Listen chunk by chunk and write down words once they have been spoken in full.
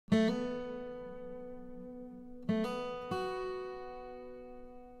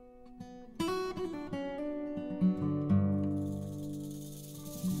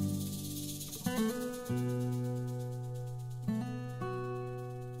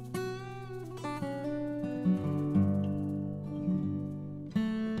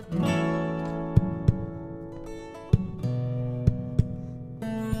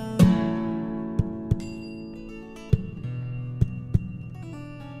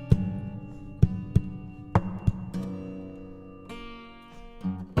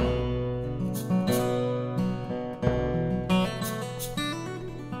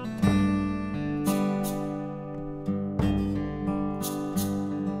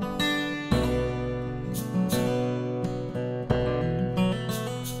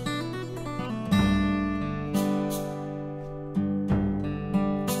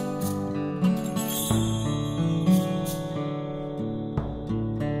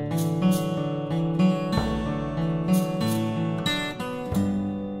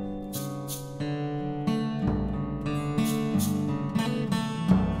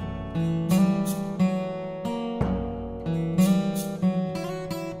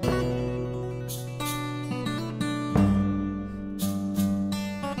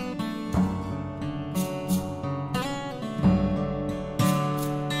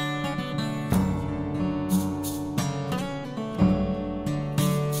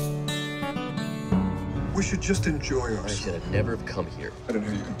we should just enjoy ourselves. I said I'd never have come here. I didn't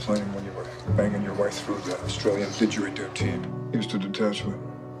hear you complaining when you were banging your way through the Australian didgeridoo team. Used to detach with.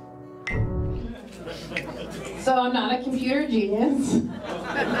 So I'm not a computer genius.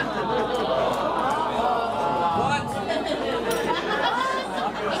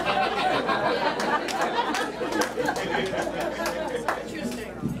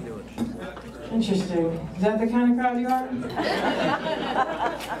 Interesting. Is that the kind of crowd you are? You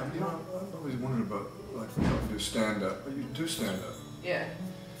know, I've always wondered about, like, you do stand-up. You do stand-up. Yeah.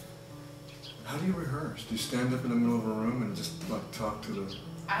 How do you rehearse? Do you stand up in the middle of a room and just, like, talk to the...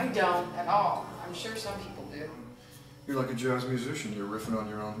 I don't at all. I'm sure some people do. You're like a jazz musician. You're riffing on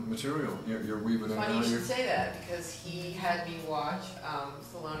your own material. You're weaving in. Funny you should say that, because he had me watch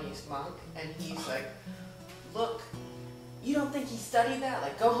Thelonious Monk, and he's like, look, you don't think he studied that?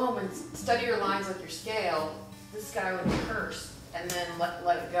 Like, go home and study your lines like your scale. This guy would rehearse and then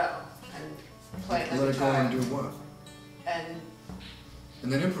let it go and play it like let a it go child. and do what?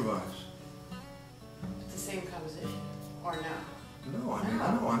 And then improvise. it's the same composition, or no? No, I mean,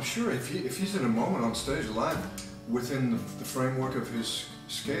 no, I'm sure if he's in a moment on stage live within the framework of his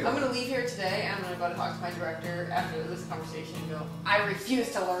scale. I'm going to leave here today, and I'm going to go talk to my director after this conversation and go, I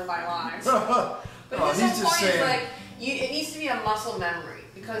refuse to learn my lines. But at this point, it's like, it needs to be a muscle memory,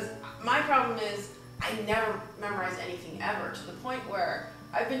 because my problem is I never memorize anything ever, to the point where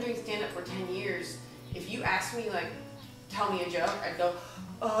I've been doing stand-up for 10 years. If you ask me, like, tell me a joke, I'd go,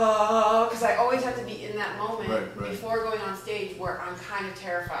 oh, because I always have to be in that moment before going on stage where I'm kind of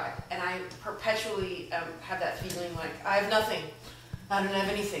terrified. And I perpetually have that feeling like, I have nothing. I don't have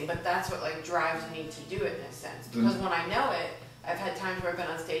anything. But that's what, like, drives me to do it in a sense. Because when I know it, I've had times where I've been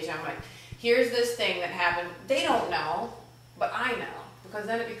on stage and I'm like, here's this thing that happened. They don't know, but I know. Because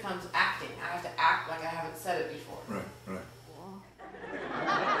then it becomes acting. I have to act like I haven't said it before. Right.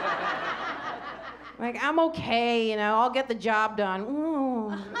 Like, I'm okay, you know, I'll get the job done.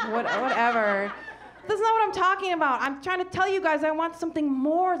 Ooh, whatever. That's not what I'm talking about. I'm trying to tell you guys I want something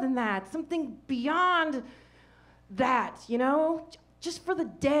more than that, something beyond that, you know? Just for the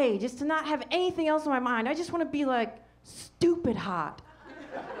day, just to not have anything else in my mind. I just want to be, like, stupid hot.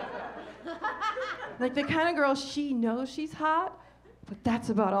 Like the kind of girl, she knows she's hot, but that's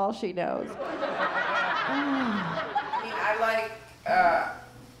about all she knows. I mean, I like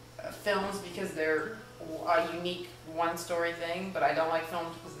films because they're a unique one-story thing, but I don't like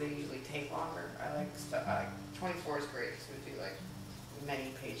films because they usually take longer. I like stuff. 24 is great because we do like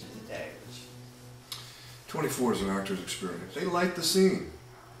many pages a day. 24 is an actor's experience. They like the scene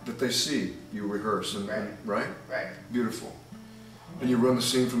that they see you rehearse, and right? Beautiful. And you run the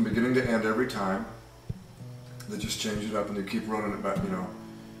scene from beginning to end every time. They just change it up and they keep running it back, you know.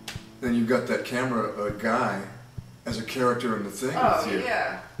 Then you've got that camera guy as a character in the thing with you. Oh,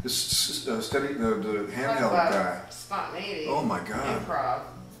 yeah. This steady, the handheld guy. Spontaneity. Oh my God. Improv.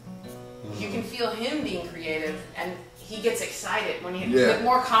 You can feel him being creative, and he gets excited when he gets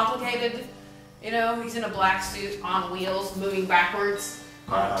more complicated. You know, he's in a black suit on wheels, moving backwards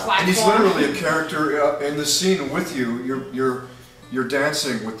on a platform. And he's literally a character in the scene with you. You're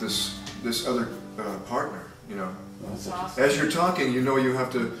dancing with this other partner. You know. That's awesome. As you're talking, you know you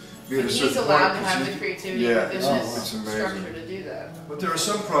have to be at a certain point. He's allowed to have the creativity within this structure to do that. But there are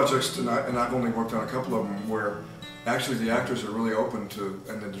some projects, and I've only worked on a couple of them, where actually the actors are really open to,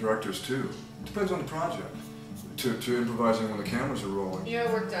 and the directors too. It depends on the project, to improvising when the cameras are rolling. You know,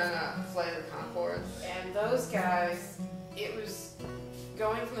 I worked on Flight of the Conchords, and those guys, it was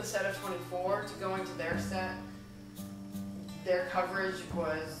going from the set of 24 to going to their set. Their coverage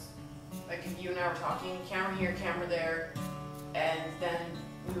was like if you and I were talking, camera here, camera there, and then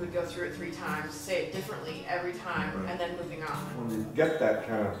we would go through it 3 times, say it differently every time, and then moving on. When you get that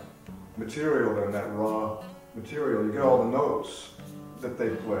kind of material, then that raw material, you get all the notes that they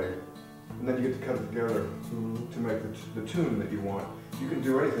play, and then you get to cut it together to make the tune that you want. You can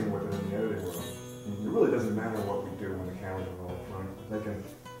do anything with it in the editing world. It really doesn't matter what we do when the cameras are rolling front. They can,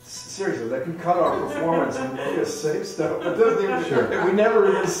 seriously, they can cut our performance and make us say stuff that we never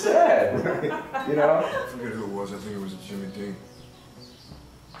even said. You know? I forget who it was. I think it was Jimmy Dean.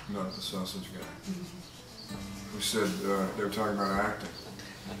 Not the sausage guy. Who said, they were talking about acting.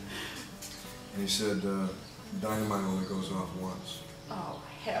 And he said, dynamite only goes off once. Oh,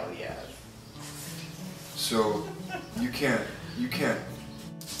 hell yes. So you can't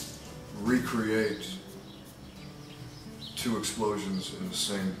recreate 2 explosions in the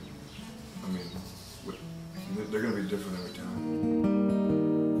same, I mean, they're going to be different every time.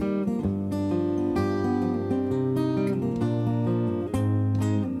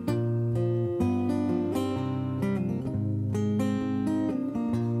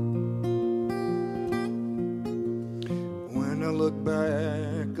 look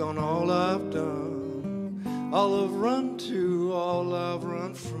back on all I've done, all I've run to, all I've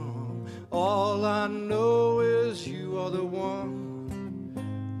run from, all I know is you are the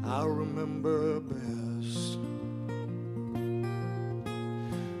one I'll remember best.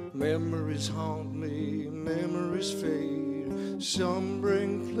 Memories haunt me, memories fade. Some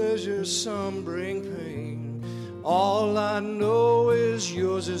bring pleasure, some bring pain. All I know is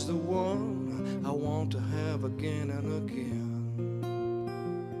yours is the one I want to have again and again.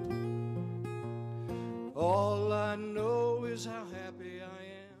 All I know is how happy I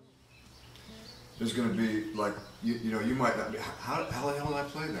am. There's going to be, like, you know, you might not be, how the hell did I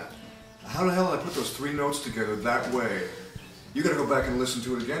play that? How the hell did I put those three notes together that way? You got to go back and listen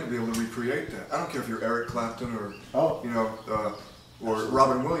to it again to be able to recreate that. I don't care if you're Eric Clapton or, you know, or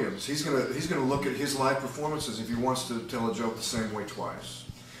Robin Williams. He's gonna look at his live performances if he wants to tell a joke the same way twice.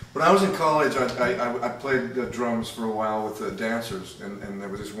 When I was in college, I played drums for a while with dancers, and there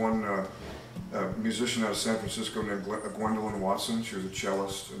was this one musician out of San Francisco named Gwendolyn Watson. She was a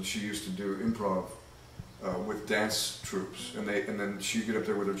cellist, and she used to do improv with dance troupes. And then she'd get up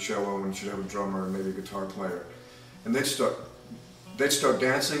there with her cello, and she'd have a drummer and maybe a guitar player, and they'd start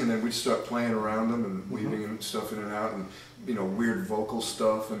dancing, and then we'd start playing around them and weaving stuff in and out, and you know, weird vocal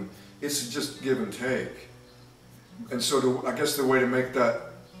stuff, and it's just give and take. And so I guess the way to make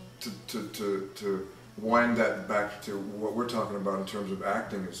that, to wind that back to what we're talking about in terms of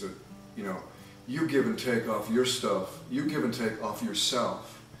acting is that, you know, you give and take off your stuff, you give and take off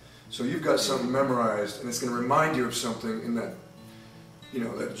yourself. So you've got something memorized, and it's going to remind you of something in that, you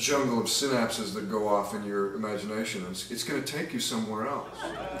know, that jungle of synapses that go off in your imagination. It's going to take you somewhere else.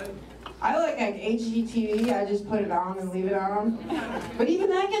 I like HGTV, I just put it on and leave it on. But even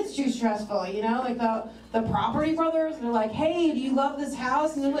that gets too stressful, you know? Like the Property Brothers, they're like, hey, do you love this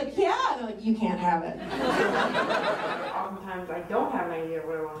house? And they're like, yeah. And they're like, you can't have it. Oftentimes I don't have an idea of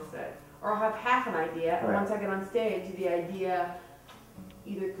what I want to say. Or I'll have half an idea, and once I get on stage, the idea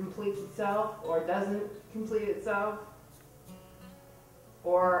either completes itself or doesn't complete itself.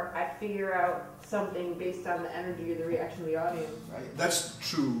 Or I figure out something based on the energy or the reaction of the audience. Right. That's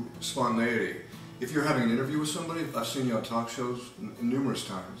true spontaneity. If you're having an interview with somebody, I've seen you on talk shows numerous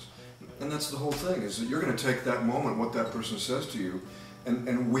times, and that's the whole thing, is that you're going to take that moment, what that person says to you,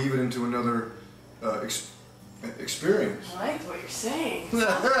 and weave it into another experience. I like what you're saying.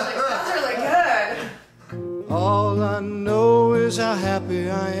 That's really good. All I know is how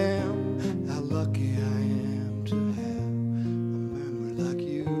happy I am, how lucky I am to have a memory like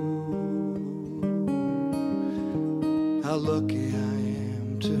you. How lucky I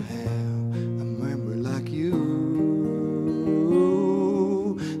am to have a memory like you.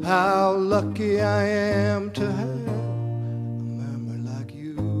 How lucky I am to have